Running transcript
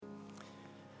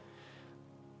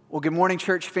Well, good morning,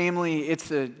 church family.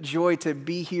 It's a joy to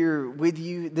be here with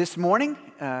you this morning.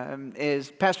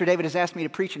 As Pastor David has asked me to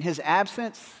preach in his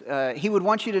absence, he would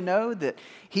want you to know that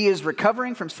he is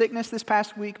recovering from sickness this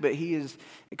past week, but he is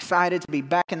excited to be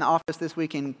back in the office this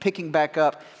week and picking back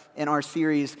up in our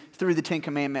series through the Ten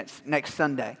Commandments next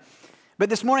Sunday. But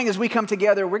this morning, as we come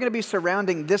together, we're going to be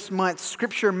surrounding this month's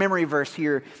scripture memory verse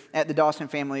here at the Dawson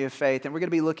Family of Faith. And we're going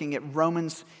to be looking at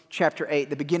Romans chapter 8,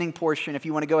 the beginning portion. If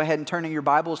you want to go ahead and turn in your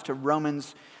Bibles to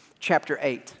Romans chapter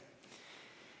 8.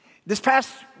 This past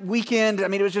weekend,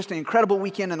 it was just an incredible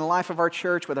weekend in the life of our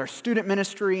church with our student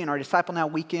ministry and our Disciple Now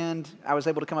weekend. I was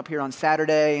able to come up here on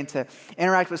Saturday and to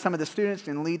interact with some of the students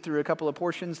and lead through a couple of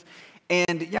portions.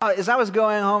 And as I was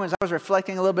going home, as I was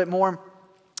reflecting a little bit more,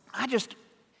 I just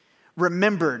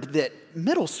remembered that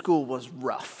middle school was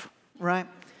rough, right?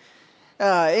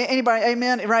 Anybody,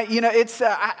 amen, right?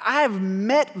 I've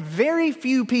met very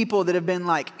few people that have been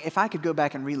like, if I could go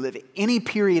back and relive any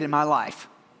period in my life,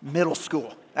 middle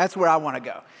school, that's where I want to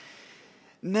go.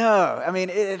 No,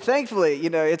 thankfully,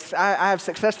 I have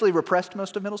successfully repressed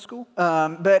most of middle school,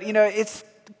 but it's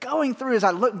going through as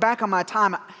I look back on my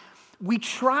time, we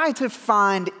try to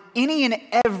find any and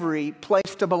every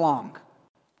place to belong,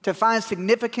 to find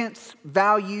significance,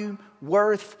 value,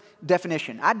 worth,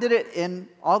 definition. I did it in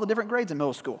all the different grades in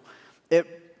middle school. It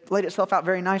laid itself out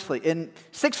very nicely. In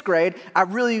sixth grade, I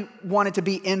really wanted to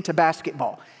be into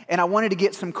basketball. And I wanted to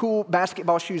get some cool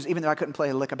basketball shoes, even though I couldn't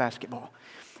play a lick of basketball.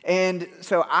 And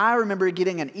so I remember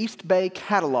getting an East Bay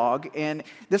catalog, and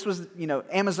this was,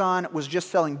 Amazon was just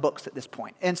selling books at this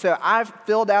point. And so I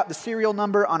filled out the serial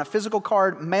number on a physical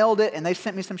card, mailed it, and they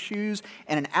sent me some shoes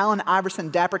and an Allen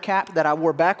Iverson Dapper cap that I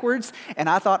wore backwards, and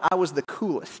I thought I was the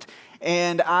coolest.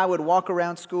 And I would walk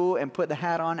around school and put the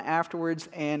hat on afterwards,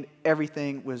 and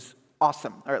everything was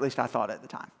awesome, or at least I thought at the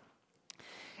time.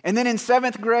 And then in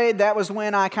seventh grade, that was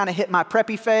when I kind of hit my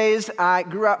preppy phase. I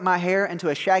grew out my hair into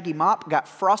a shaggy mop, got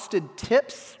frosted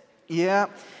tips. Yeah.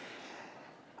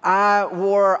 I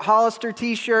wore Hollister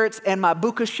t-shirts and my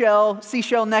Buka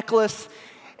seashell necklace.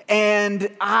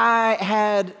 And I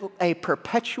had a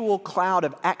perpetual cloud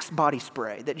of Axe body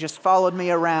spray that just followed me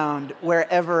around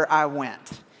wherever I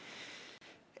went.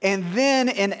 And then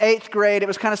in eighth grade, it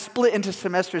was kind of split into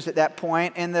semesters at that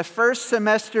point. In the first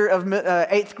semester of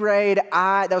eighth grade,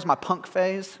 that was my punk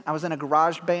phase. I was in a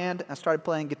garage band. I started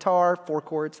playing guitar, 4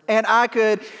 chords. And I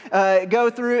could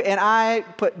go through and I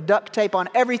put duct tape on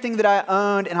everything that I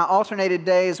owned. And I alternated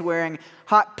days wearing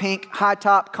hot pink, high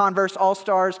top Converse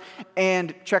All-Stars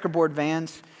and checkerboard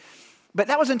Vans. But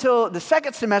that was until the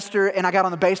second semester, and I got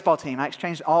on the baseball team. I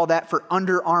exchanged all that for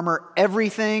Under Armour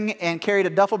everything and carried a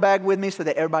duffel bag with me so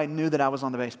that everybody knew that I was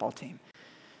on the baseball team.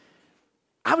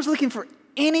 I was looking for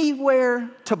anywhere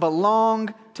to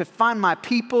belong, to find my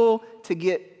people, to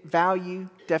get value,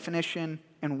 definition,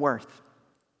 and worth.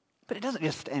 But it doesn't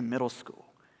just stay in middle school.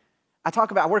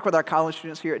 I work with our college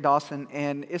students here at Dawson,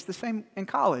 and it's the same in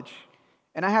college.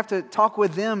 And I have to talk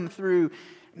with them through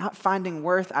not finding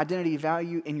worth, identity,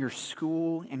 value in your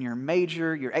school, in your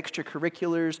major, your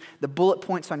extracurriculars, the bullet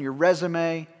points on your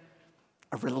resume,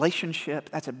 a relationship,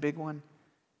 that's a big one.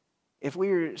 If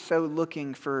we're so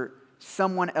looking for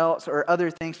someone else or other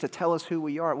things to tell us who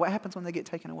we are, what happens when they get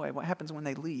taken away? What happens when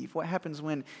they leave? What happens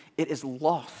when it is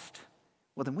lost?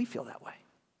 Well, then we feel that way.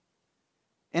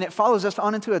 And it follows us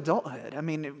on into adulthood.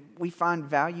 We find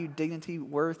value, dignity,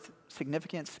 worth,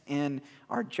 significance in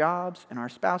our jobs, in our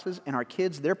spouses, in our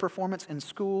kids, their performance in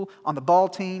school, on the ball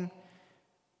team,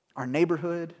 our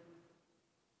neighborhood.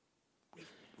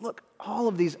 Look, all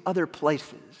of these other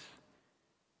places.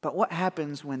 But what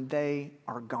happens when they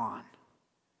are gone?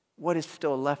 What is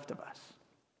still left of us?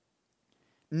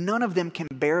 None of them can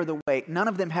bear the weight. None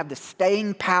of them have the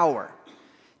staying power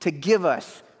to give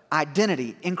us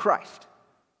identity in Christ.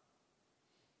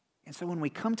 And so when we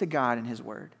come to God and His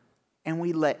Word, and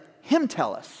we let Him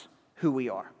tell us who we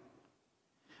are,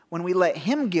 when we let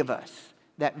Him give us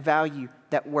that value,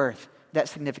 that worth, that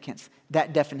significance,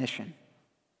 that definition,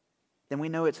 then we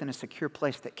know it's in a secure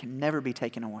place that can never be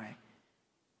taken away,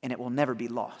 and it will never be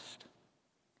lost.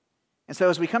 And so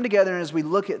as we come together and as we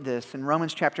look at this in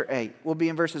Romans chapter 8, we'll be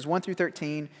in verses 1 through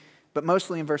 13, but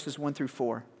mostly in verses 1 through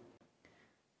 4.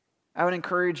 I would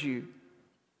encourage you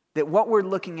that what we're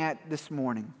looking at this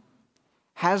morning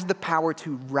has the power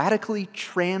to radically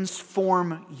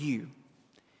transform you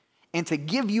and to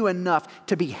give you enough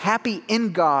to be happy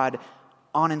in God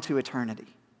on into eternity.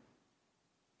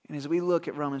 And as we look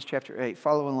at Romans chapter 8,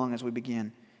 follow along as we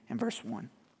begin in verse 1.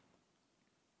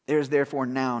 There is therefore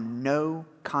now no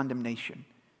condemnation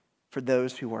for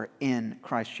those who are in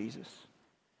Christ Jesus.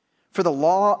 For the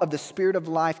law of the Spirit of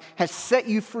life has set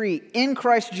you free in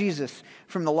Christ Jesus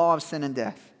from the law of sin and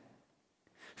death.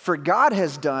 For God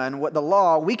has done what the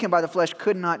law, weakened by the flesh,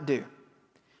 could not do.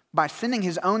 By sending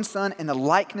his own Son in the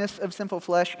likeness of sinful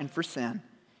flesh and for sin,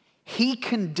 he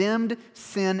condemned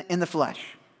sin in the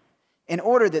flesh, in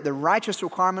order that the righteous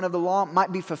requirement of the law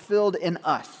might be fulfilled in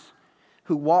us,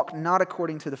 who walk not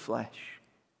according to the flesh,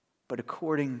 but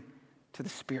according to the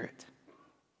Spirit.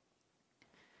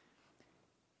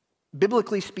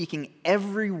 Biblically speaking,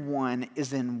 everyone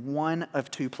is in one of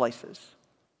two places.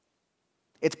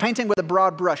 It's painting with a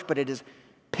broad brush, but it is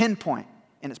pinpoint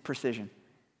in its precision.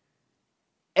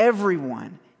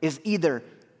 Everyone is either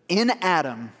in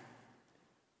Adam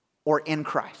or in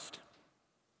Christ.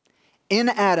 In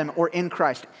Adam or in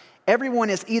Christ. Everyone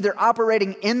is either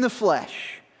operating in the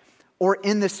flesh or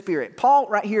in the Spirit. Paul,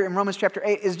 right here in Romans chapter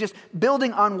 8, is just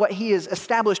building on what he has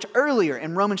established earlier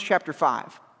in Romans chapter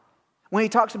 5. When he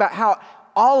talks about how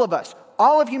all of us,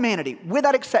 all of humanity,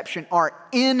 without exception, are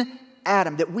in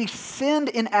Adam, that we sinned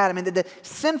in Adam, and that the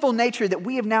sinful nature that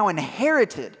we have now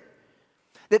inherited,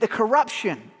 that the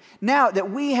corruption now that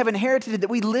we have inherited, that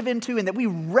we live into and that we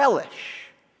relish,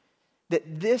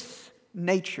 that this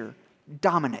nature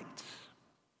dominates.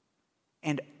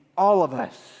 And all of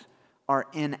us are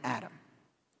in Adam.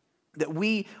 That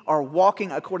we are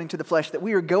walking according to the flesh, that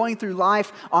we are going through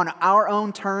life on our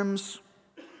own terms,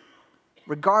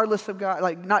 regardless of God,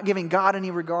 like not giving God any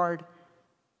regard,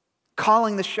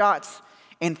 calling the shots,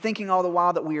 and thinking all the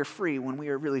while that we are free when we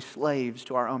are really slaves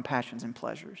to our own passions and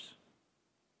pleasures.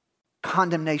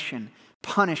 Condemnation,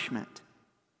 punishment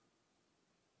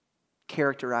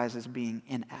characterizes being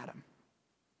in Adam.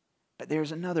 But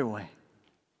there's another way,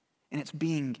 and it's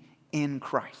being in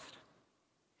Christ.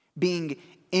 Being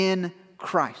in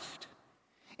Christ.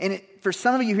 And for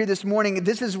some of you here this morning,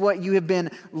 this is what you have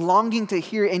been longing to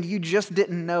hear and you just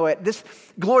didn't know it. This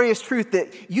glorious truth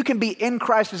that you can be in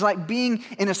Christ is like being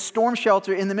in a storm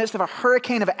shelter in the midst of a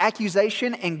hurricane of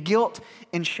accusation and guilt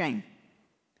and shame.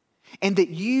 And that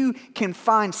you can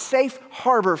find safe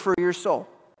harbor for your soul.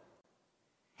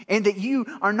 And that you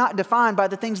are not defined by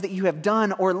the things that you have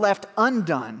done or left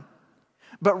undone,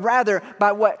 but rather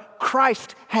by what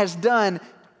Christ has done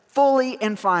fully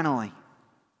and finally.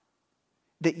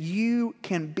 That you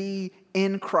can be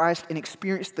in Christ and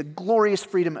experience the glorious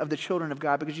freedom of the children of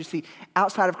God. Because you see,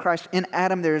 outside of Christ, in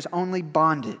Adam, there is only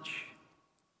bondage.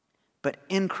 But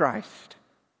in Christ,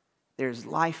 there is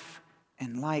life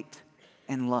and light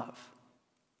and love.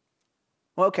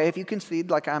 Well, okay, if you concede,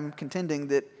 like I'm contending,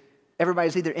 that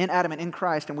everybody's either in Adam and in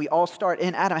Christ, and we all start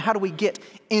in Adam, how do we get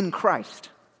in Christ?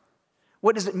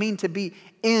 What does it mean to be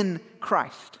in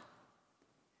Christ?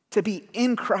 To be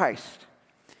in Christ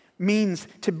means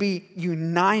to be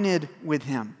united with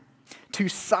him, to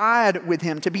side with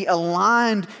him, to be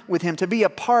aligned with him, to be a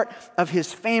part of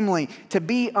his family, to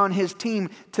be on his team,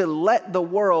 to let the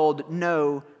world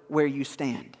know where you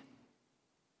stand,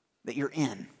 that you're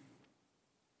in.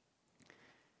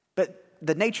 But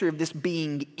the nature of this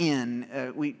being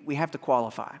in, we have to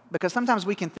qualify, because sometimes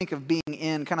we can think of being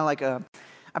in kind of like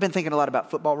I've been thinking a lot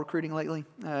about football recruiting lately.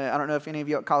 I don't know if any of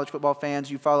you are college football fans,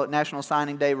 you follow National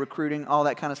Signing Day, recruiting, all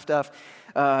that kind of stuff.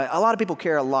 A lot of people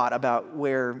care a lot about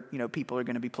where people are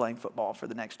going to be playing football for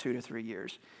the next 2 to 3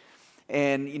 years.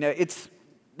 And it's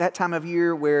that time of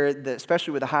year where,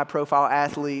 especially with the high-profile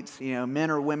athletes, men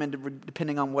or women,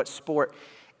 depending on what sport,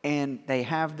 and they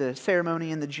have the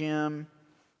ceremony in the gym,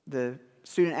 the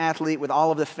student athlete with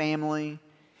all of the family.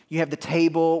 You have the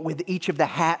table with each of the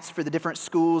hats for the different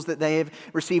schools that they have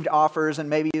received offers and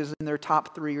maybe is in their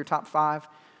top 3 or top 5.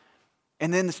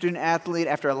 And then the student athlete,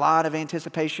 after a lot of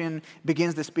anticipation,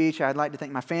 begins the speech. I'd like to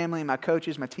thank my family, my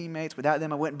coaches, my teammates. Without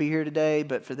them, I wouldn't be here today.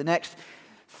 But for the next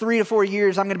 3 to 4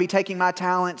 years, I'm going to be taking my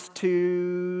talents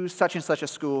to such and such a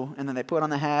school. And then they put on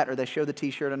the hat or they show the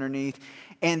t-shirt underneath.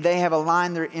 And they have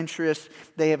aligned their interests.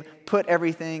 They have put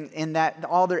everything in that,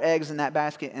 all their eggs in that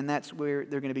basket. And that's where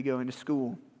they're going to be going to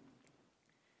school.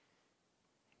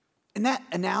 And that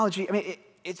analogy,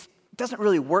 it doesn't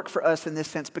really work for us in this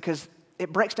sense because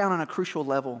it breaks down on a crucial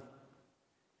level.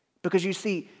 Because you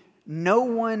see, no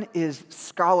one is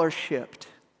scholarshiped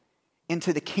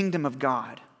into the kingdom of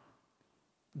God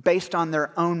based on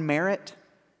their own merit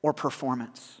or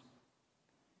performance.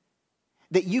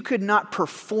 That you could not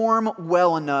perform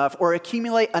well enough or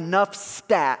accumulate enough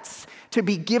stats to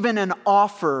be given an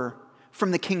offer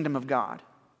from the kingdom of God.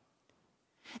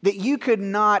 That you could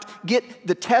not get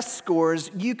the test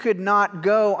scores, you could not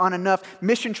go on enough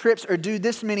mission trips or do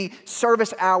this many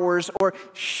service hours or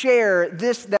share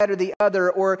this, that, or the other,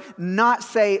 or not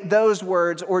say those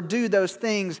words or do those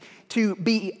things to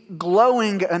be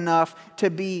glowing enough to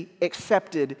be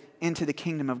accepted into the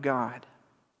kingdom of God.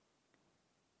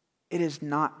 It is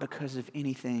not because of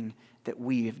anything that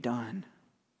we have done,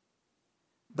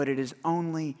 but it is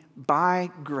only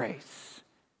by grace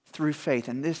through faith,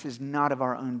 and this is not of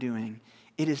our own doing.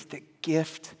 It is the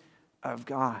gift of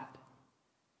God.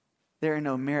 There are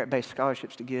no merit-based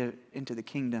scholarships to give into the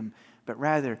kingdom, but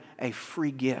rather a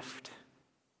free gift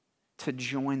to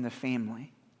join the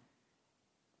family.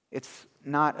 It's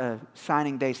not a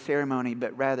signing day ceremony,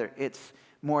 but rather it's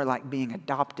more like being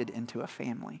adopted into a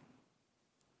family.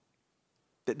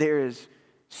 That there is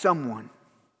someone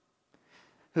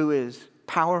who is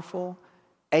powerful,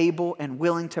 able, and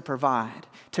willing to provide,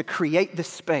 to create the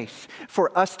space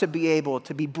for us to be able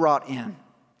to be brought in.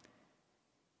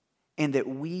 And that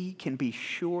we can be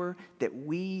sure that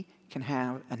we can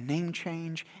have a name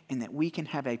change and that we can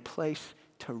have a place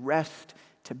to rest,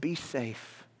 to be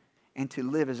safe, and to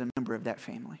live as a member of that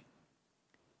family.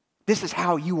 This is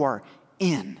how you are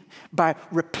in, by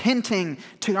repenting,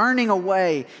 turning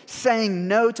away, saying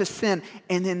no to sin,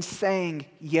 and then saying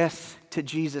yes to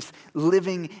Jesus,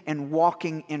 living and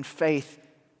walking in faith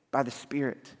by the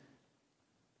Spirit.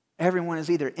 Everyone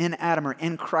is either in Adam or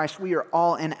in Christ. We are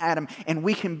all in Adam, and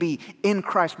we can be in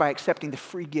Christ by accepting the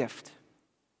free gift,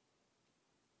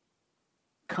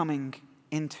 coming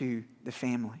into the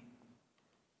family.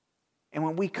 And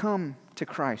when we come to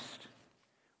Christ,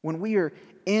 when we are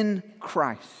in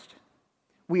Christ,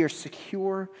 we are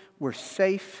secure, we're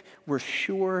safe, we're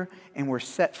sure, and we're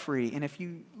set free. And if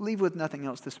you leave with nothing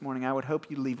else this morning, I would hope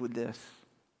you leave with this: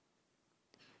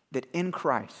 that in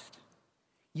Christ,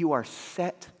 you are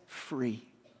set free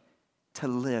to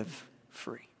live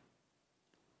free.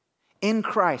 In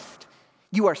Christ,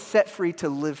 you are set free to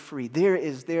live free. There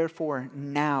is therefore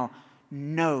now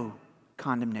no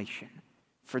condemnation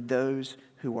for those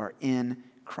who are in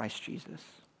Christ Jesus.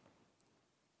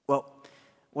 Well,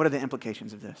 what are the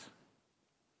implications of this?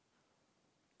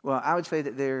 Well, I would say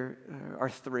that there are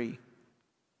three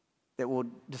that we'll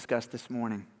discuss this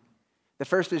morning. The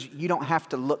first is you don't have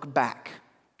to look back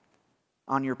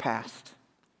on your past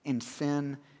in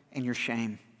sin and your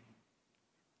shame.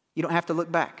 You don't have to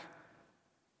look back.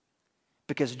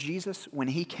 Because Jesus, when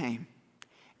he came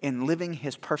in living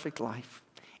his perfect life,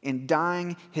 in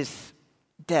dying his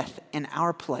death in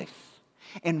our place,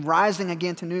 and rising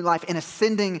again to new life and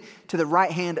ascending to the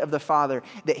right hand of the Father,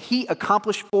 that he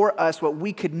accomplished for us what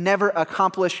we could never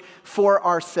accomplish for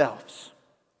ourselves.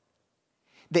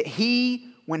 That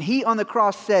he, when he on the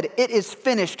cross said, "It is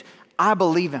finished," I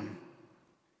believe him.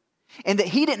 And that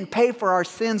he didn't pay for our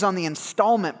sins on the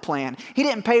installment plan. He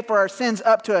didn't pay for our sins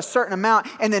up to a certain amount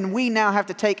and then we now have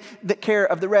to take the care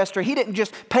of the rest. Or he didn't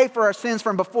just pay for our sins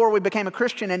from before we became a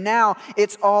Christian and now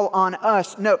it's all on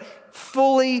us. No,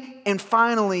 fully and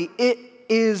finally, it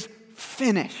is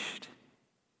finished.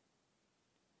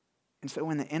 And so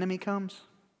when the enemy comes,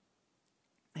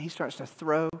 he starts to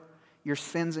throw your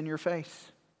sins in your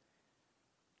face.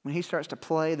 When he starts to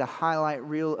play the highlight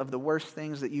reel of the worst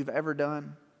things that you've ever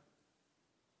done,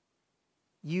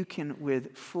 you can,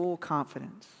 with full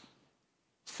confidence,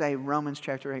 say Romans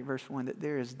chapter 8, verse 1, that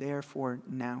there is therefore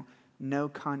now no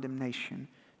condemnation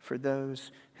for those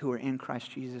who are in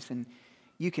Christ Jesus. And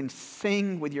you can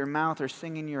sing with your mouth or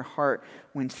sing in your heart,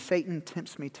 when Satan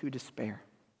tempts me to despair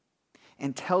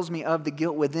and tells me of the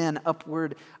guilt within,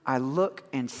 upward I look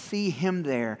and see him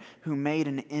there who made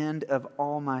an end of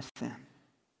all my sin.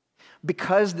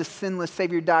 Because the sinless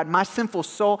Savior died, my sinful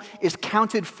soul is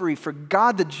counted free, for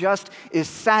God the just is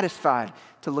satisfied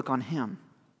to look on him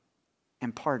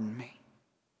and pardon me.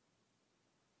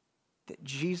 That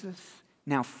Jesus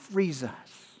now frees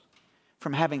us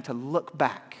from having to look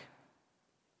back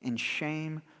in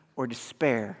shame or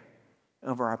despair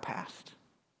over our past.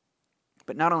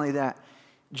 But not only that,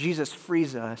 Jesus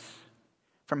frees us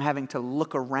from having to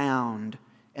look around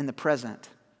in the present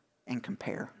and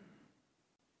compare.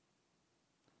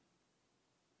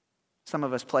 Some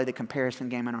of us play the comparison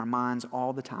game in our minds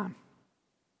all the time.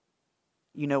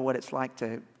 You know what it's like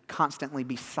to constantly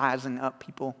be sizing up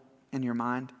people in your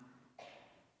mind,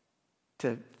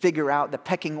 to figure out the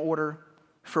pecking order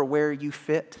for where you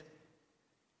fit.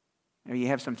 Or you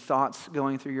have some thoughts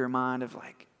going through your mind of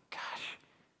like, gosh,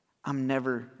 I'm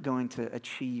never going to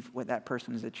achieve what that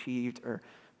person has achieved. Or,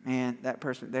 man, that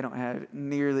person, they don't have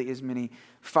nearly as many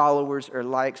followers or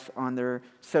likes on their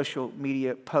social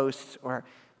media posts. Or,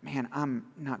 man, I'm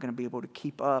not going to be able to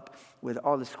keep up with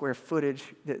all the square footage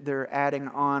that they're adding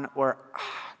on, or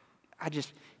I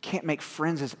just can't make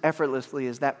friends as effortlessly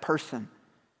as that person.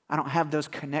 I don't have those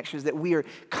connections, that we are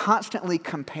constantly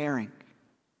comparing.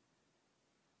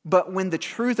 But when the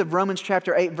truth of Romans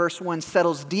chapter 8, verse 1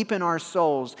 settles deep in our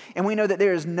souls, and we know that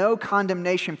there is no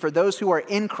condemnation for those who are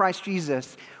in Christ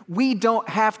Jesus, we don't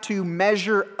have to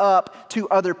measure up to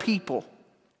other people.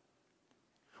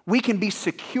 We can be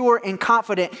secure and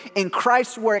confident in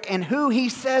Christ's work and who He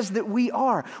says that we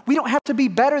are. We don't have to be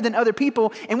better than other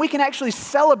people, and we can actually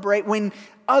celebrate when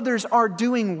others are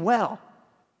doing well.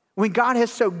 When God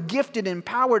has so gifted and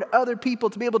empowered other people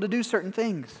to be able to do certain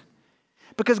things.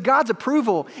 Because God's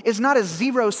approval is not a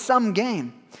zero-sum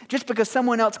game. Just because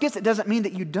someone else gets it doesn't mean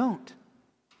that you don't.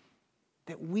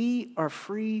 That we are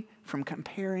free from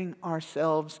comparing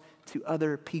ourselves to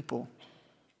other people.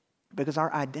 Because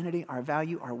our identity, our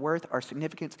value, our worth, our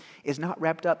significance is not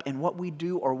wrapped up in what we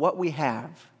do or what we have,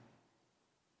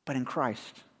 but in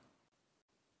Christ.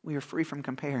 We are free from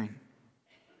comparing.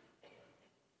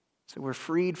 So we're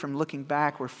freed from looking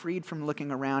back, we're freed from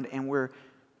looking around, and we're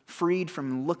freed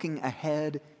from looking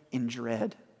ahead in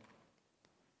dread.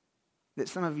 That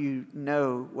some of you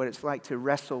know what it's like to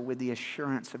wrestle with the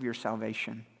assurance of your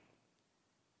salvation.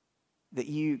 That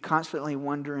you constantly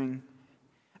wondering,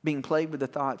 being plagued with the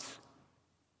thoughts,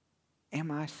 am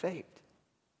I saved?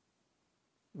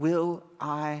 Will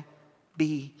I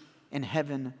be in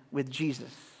heaven with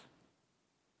Jesus?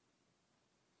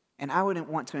 And I wouldn't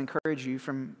want to encourage you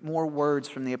from more words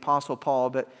from the Apostle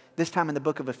Paul, but this time in the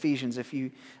book of Ephesians, if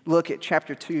you look at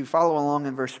chapter 2, follow along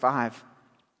in verse 5.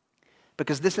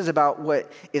 Because this is about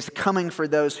what is coming for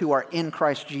those who are in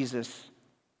Christ Jesus.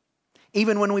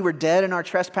 Even when we were dead in our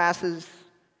trespasses,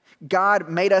 God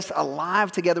made us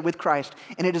alive together with Christ,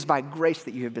 and it is by grace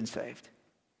that you have been saved.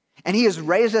 And He has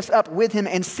raised us up with Him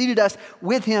and seated us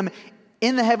with Him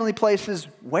in the heavenly places.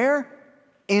 Where?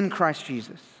 In Christ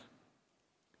Jesus.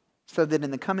 So that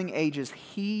in the coming ages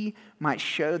He might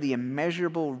show the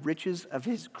immeasurable riches of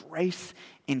His grace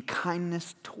and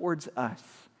kindness towards us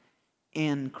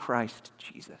in Christ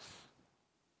Jesus.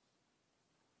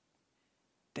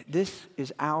 That this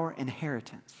is our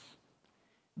inheritance.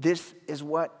 This is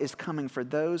what is coming for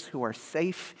those who are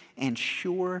safe and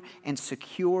sure and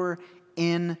secure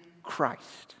in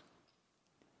Christ.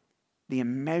 The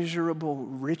immeasurable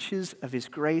riches of His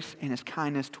grace and His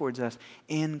kindness towards us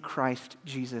in Christ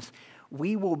Jesus.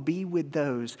 We will be with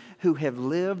those who have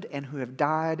lived and who have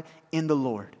died in the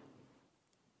Lord.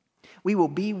 We will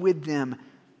be with them,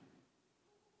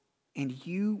 and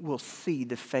you will see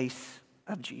the face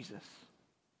of Jesus.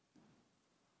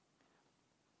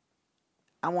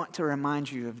 I want to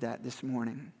remind you of that this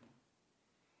morning,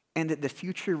 and that the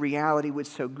future reality would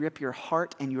so grip your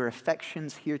heart and your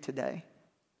affections here today.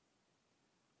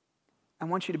 I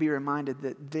want you to be reminded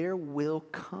that there will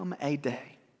come a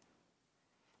day,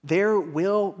 there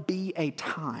will be a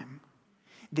time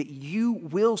that you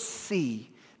will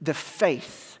see the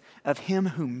face of Him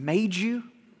who made you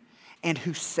and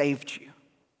who saved you.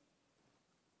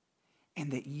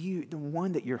 And that you, the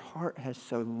one that your heart has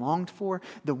so longed for,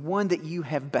 the one that you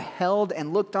have beheld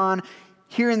and looked on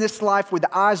here in this life with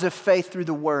the eyes of faith through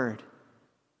the Word.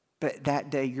 But that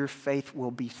day your faith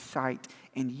will be sight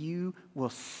and you will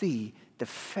see the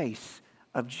face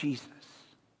of Jesus.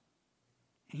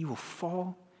 And you will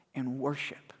fall and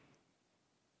worship.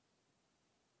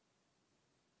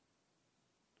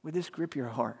 Would this grip your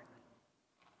heart?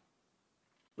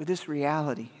 With this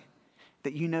reality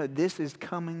that you know this is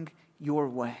coming your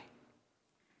way?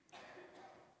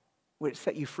 Would it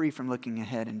set you free from looking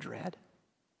ahead in dread,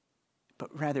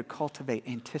 but rather cultivate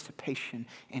anticipation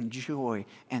and joy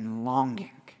and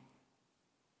longing?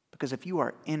 Because if you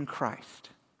are in Christ,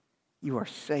 you are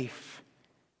safe.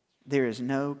 There is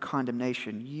no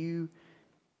condemnation. You,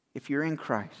 if you're in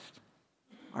Christ,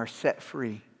 are set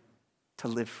free to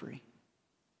live free.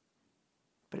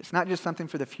 But it's not just something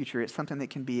for the future, it's something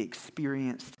that can be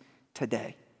experienced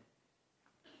today.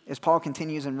 As Paul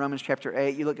continues in Romans chapter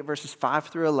 8, you look at verses 5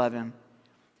 through 11,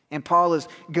 and Paul is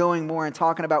going more and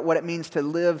talking about what it means to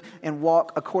live and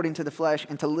walk according to the flesh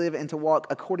and to live and to walk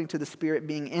according to the Spirit,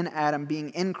 being in Adam, being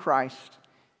in Christ.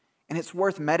 And it's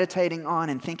worth meditating on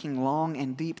and thinking long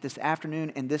and deep this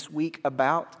afternoon and this week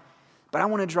about. But I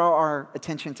want to draw our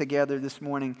attention together this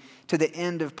morning to the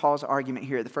end of Paul's argument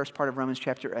here at the first part of Romans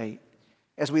chapter 8,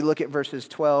 as we look at verses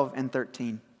 12 and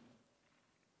 13.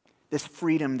 This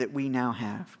freedom that we now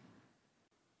have.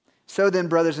 So then,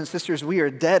 brothers and sisters, we are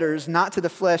debtors, not to the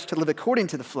flesh, to live according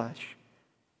to the flesh.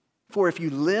 For if you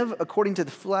live according to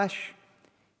the flesh,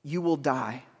 you will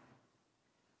die.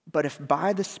 But if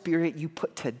by the Spirit you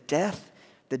put to death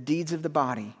the deeds of the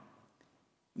body,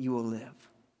 you will live.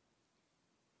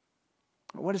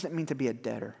 What does it mean to be a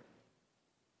debtor?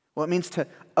 Well, it means to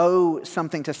owe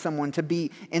something to someone, to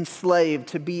be enslaved,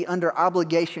 to be under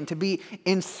obligation, to be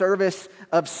in service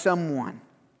of someone.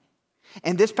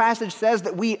 And this passage says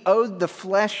that we owe the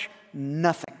flesh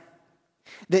nothing,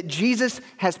 that Jesus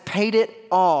has paid it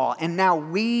all, and now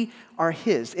we are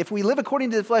his. If we live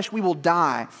according to the flesh, we will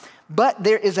die, but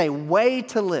there is a way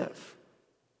to live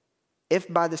if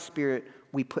by the Spirit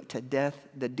we put to death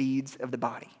the deeds of the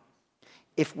body.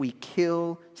 If we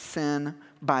kill sin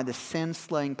by the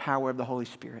sin-slaying power of the Holy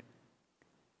Spirit.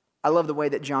 I love the way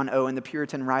that John Owen, the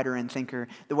Puritan writer and thinker,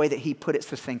 the way that he put it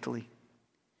succinctly.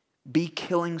 Be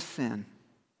killing sin,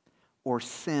 or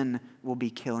sin will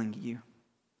be killing you.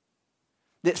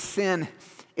 That sin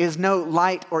is no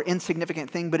light or insignificant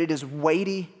thing, but it is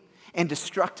weighty and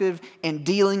destructive and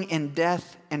dealing in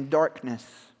death and darkness.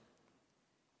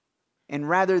 And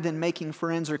rather than making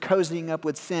friends or cozying up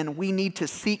with sin, we need to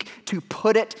seek to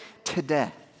put it to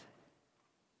death.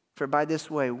 For by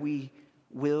this way, we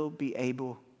will be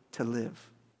able to live.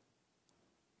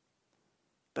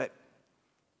 But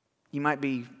you might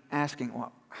be asking,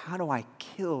 well, how do I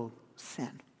kill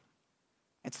sin?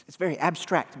 It's very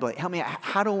abstract, Blake. Help me out.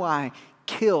 How do I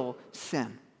kill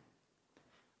sin?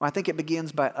 Well, I think it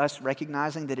begins by us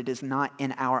recognizing that it is not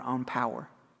in our own power.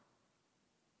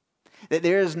 That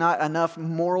there is not enough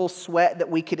moral sweat that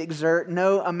we could exert,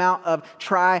 no amount of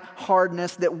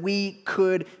try-hardness that we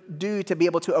could do to be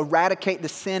able to eradicate the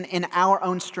sin in our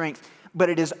own strength, but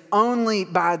it is only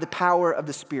by the power of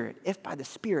the Spirit. If by the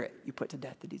Spirit you put to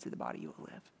death the deeds of the body, you will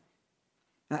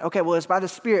live. Okay, well, it's by the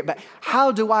Spirit, but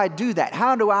how do I do that?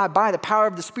 How do I, by the power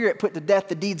of the Spirit, put to death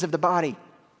the deeds of the body?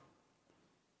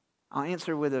 I'll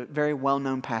answer with a very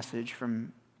well-known passage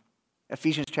from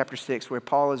Ephesians chapter 6, where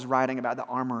Paul is writing about the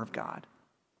armor of God.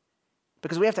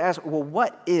 Because we have to ask, well,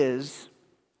 what is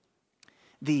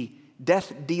the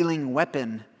death-dealing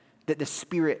weapon that the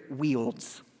Spirit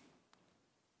wields?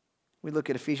 We look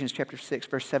at Ephesians chapter 6,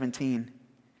 verse 17.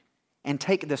 And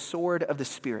take the sword of the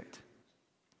Spirit,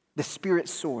 the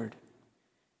Spirit's sword,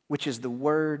 which is the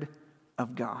word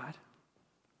of God.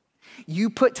 You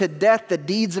put to death the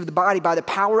deeds of the body by the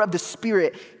power of the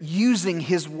Spirit using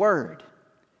his word.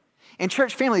 And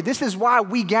church family, this is why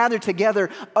we gather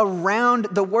together around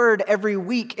the word every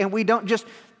week and we don't just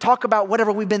talk about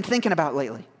whatever we've been thinking about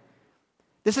lately.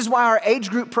 This is why our age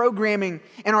group programming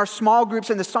and our small groups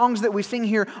and the songs that we sing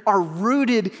here are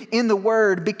rooted in the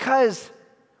word, because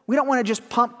we don't want to just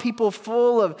pump people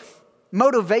full of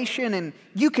motivation and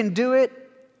you can do it.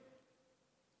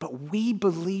 But we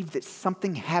believe that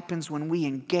something happens when we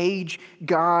engage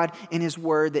God in his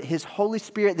word, that his Holy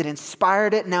Spirit that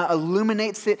inspired it now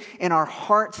illuminates it in our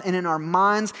hearts and in our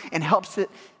minds and helps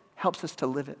us to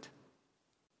live it.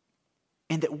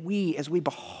 And that we, as we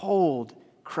behold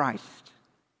Christ,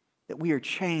 that we are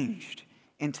changed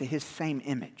into his same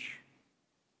image.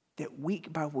 That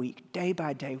week by week, day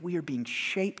by day, we are being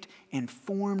shaped and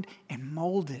formed and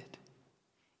molded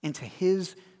into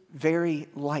his very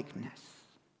likeness.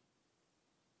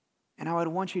 And I would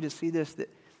want you to see this, that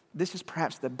this is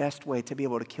perhaps the best way to be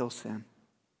able to kill sin.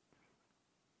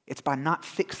 It's by not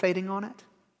fixating on it,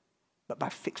 but by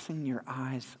fixing your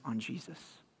eyes on Jesus.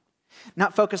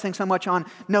 Not focusing so much on,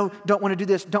 no, don't want to do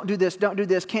this, don't do this, don't do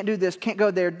this, can't do this, can't go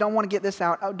there, don't want to get this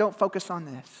out, oh, don't focus on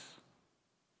this.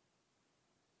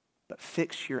 But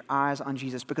fix your eyes on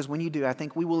Jesus, because when you do, I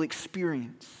think we will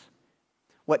experience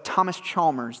what Thomas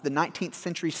Chalmers, the 19th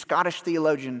century Scottish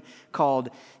theologian, called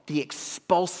the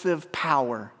expulsive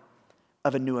power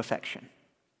of a new affection.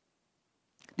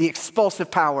 The expulsive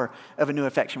power of a new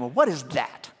affection. Well, what is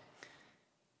that?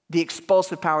 The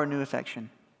expulsive power of new affection.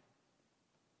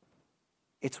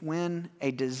 It's when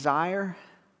a desire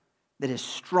that is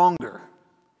stronger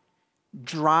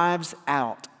drives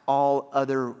out all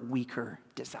other weaker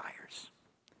desires.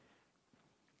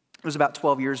 It was about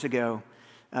 12 years ago.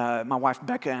 My wife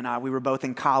Becca and I, we were both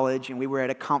in college and we were at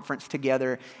a conference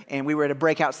together and we were at a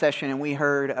breakout session and we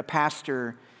heard a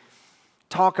pastor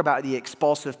talk about the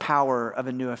expulsive power of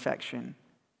a new affection.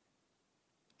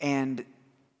 And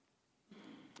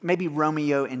maybe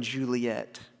Romeo and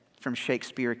Juliet from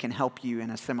Shakespeare can help you in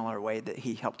a similar way that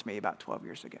he helped me about 12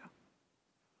 years ago.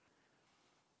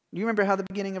 Do you remember how the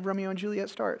beginning of Romeo and Juliet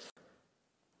starts?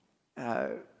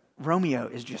 Romeo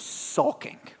is just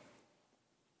sulking.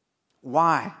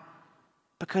 Why?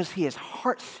 Because he is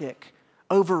heartsick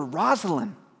over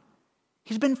Rosalind.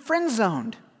 He's been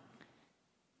friend-zoned.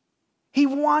 He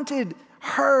wanted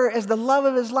her as the love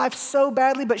of his life so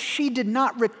badly, but she did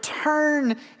not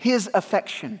return his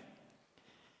affection.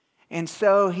 And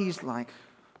so he's like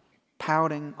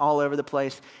pouting all over the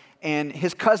place. And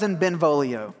his cousin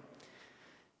Benvolio,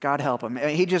 God help him,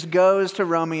 he just goes to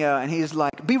Romeo and he's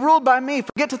like, be ruled by me,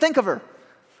 forget to think of her.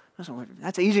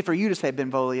 That's easy for you to say,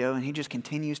 Benvolio. And he just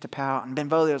continues to pout. And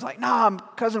Benvolio's like, no,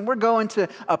 cousin, we're going to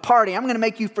a party. I'm going to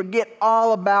make you forget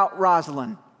all about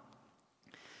Rosalind.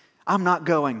 I'm not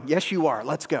going. Yes, you are.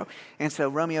 Let's go. And so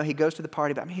Romeo, he goes to the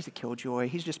party, but he's a killjoy.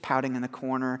 He's just pouting in the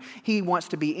corner. He wants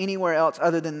to be anywhere else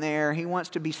other than there. He wants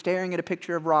to be staring at a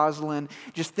picture of Rosalind,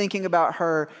 just thinking about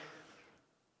her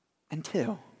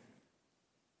until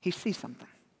he sees something.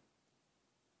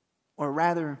 Or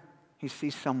rather, he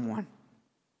sees someone,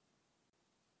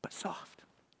 but soft.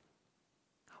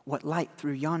 What light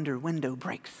through yonder window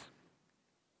breaks?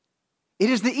 It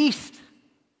is the east,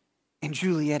 and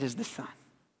Juliet is the sun.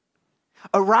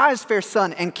 Arise, fair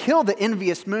sun, and kill the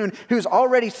envious moon, who's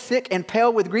already sick and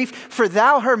pale with grief, for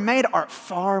thou, her maid, art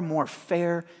far more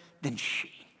fair than she.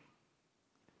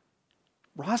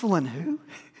 Rosalind who?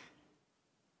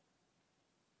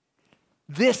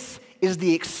 This is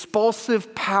the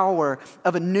expulsive power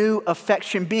of a new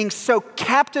affection, being so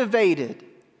captivated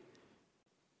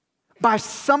by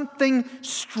something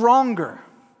stronger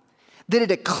that it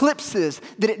eclipses,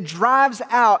 that it drives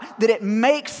out, that it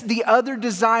makes the other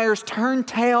desires turn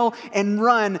tail and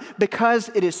run because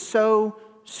it is so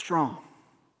strong.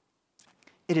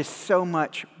 It is so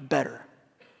much better.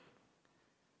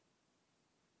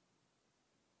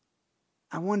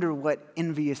 I wonder what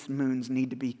envious moons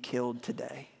need to be killed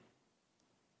today.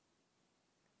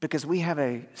 Because we have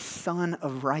a sun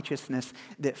of righteousness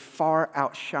that far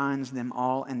outshines them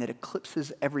all and that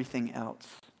eclipses everything else.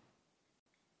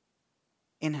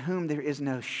 In whom there is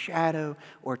no shadow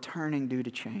or turning due to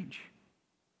change.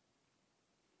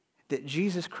 That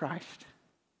Jesus Christ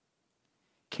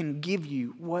can give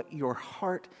you what your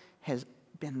heart has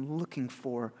been looking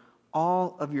for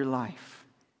all of your life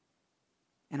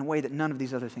in a way that none of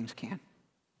these other things can.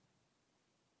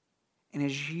 And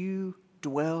as you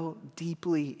dwell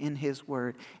deeply in His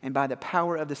Word and by the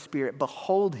power of the Spirit,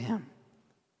 behold Him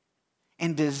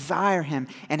and desire Him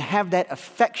and have that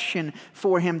affection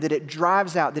for Him that it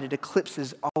drives out, that it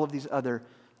eclipses all of these other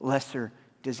lesser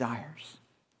desires.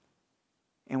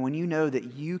 And when you know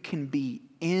that you can be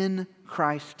in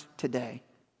Christ today,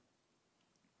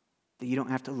 that you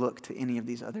don't have to look to any of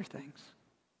these other things.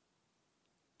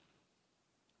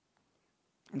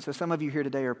 And so some of you here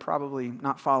today are probably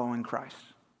not following Christ.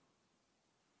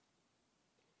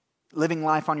 Living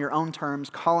life on your own terms,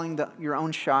 calling your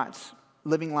own shots,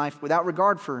 living life without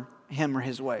regard for Him or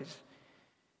His ways.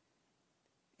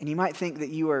 And you might think that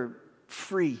you are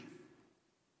free,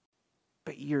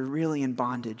 but you're really in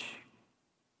bondage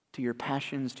to your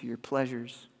passions, to your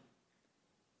pleasures.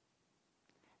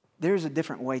 There's a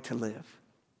different way to live.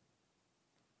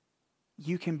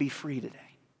 You can be free today.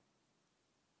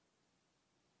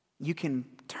 You can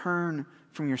turn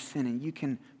from your sin and you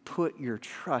can put your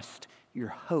trust, your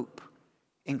hope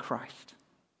in Christ.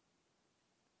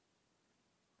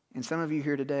 And some of you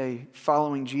here today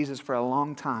following Jesus for a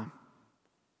long time,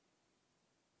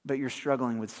 but you're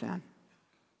struggling with sin.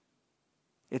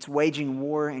 It's waging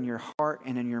war in your heart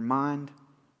and in your mind.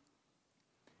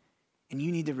 And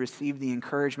you need to receive the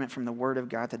encouragement from the Word of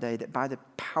God today that by the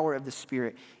power of the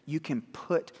Spirit, you can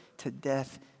put to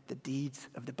death the deeds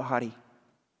of the body.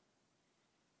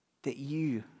 That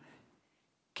you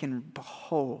can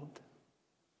behold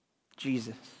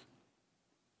Jesus.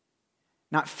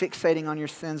 Not fixating on your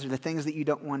sins or the things that you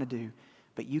don't want to do,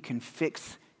 but you can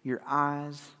fix your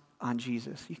eyes on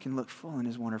Jesus. You can look full in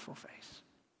His wonderful face.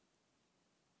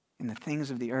 And the things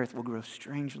of the earth will grow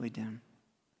strangely dim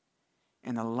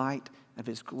in the light of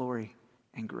His glory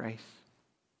and grace.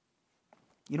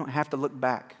 You don't have to look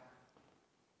back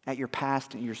at your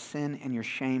past and your sin and your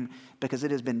shame because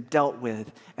it has been dealt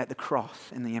with at the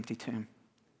cross in the empty tomb.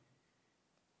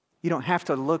 You don't have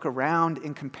to look around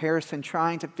in comparison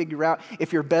trying to figure out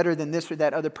if you're better than this or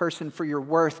that other person for your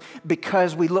worth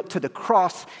because we look to the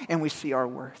cross and we see our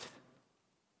worth.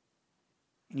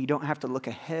 And you don't have to look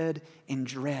ahead in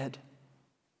dread,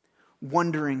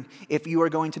 wondering if you are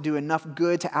going to do enough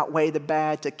good to outweigh the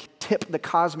bad, to tip the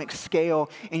cosmic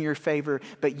scale in your favor,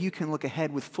 but you can look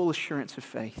ahead with full assurance of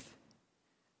faith,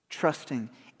 trusting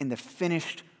in the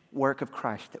finished work of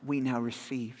Christ that we now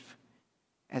receive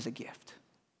as a gift.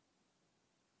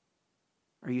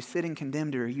 Are you sitting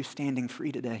condemned or are you standing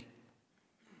free today?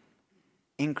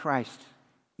 In Christ,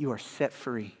 you are set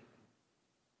free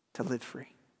to live free.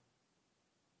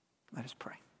 Let us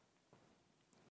pray.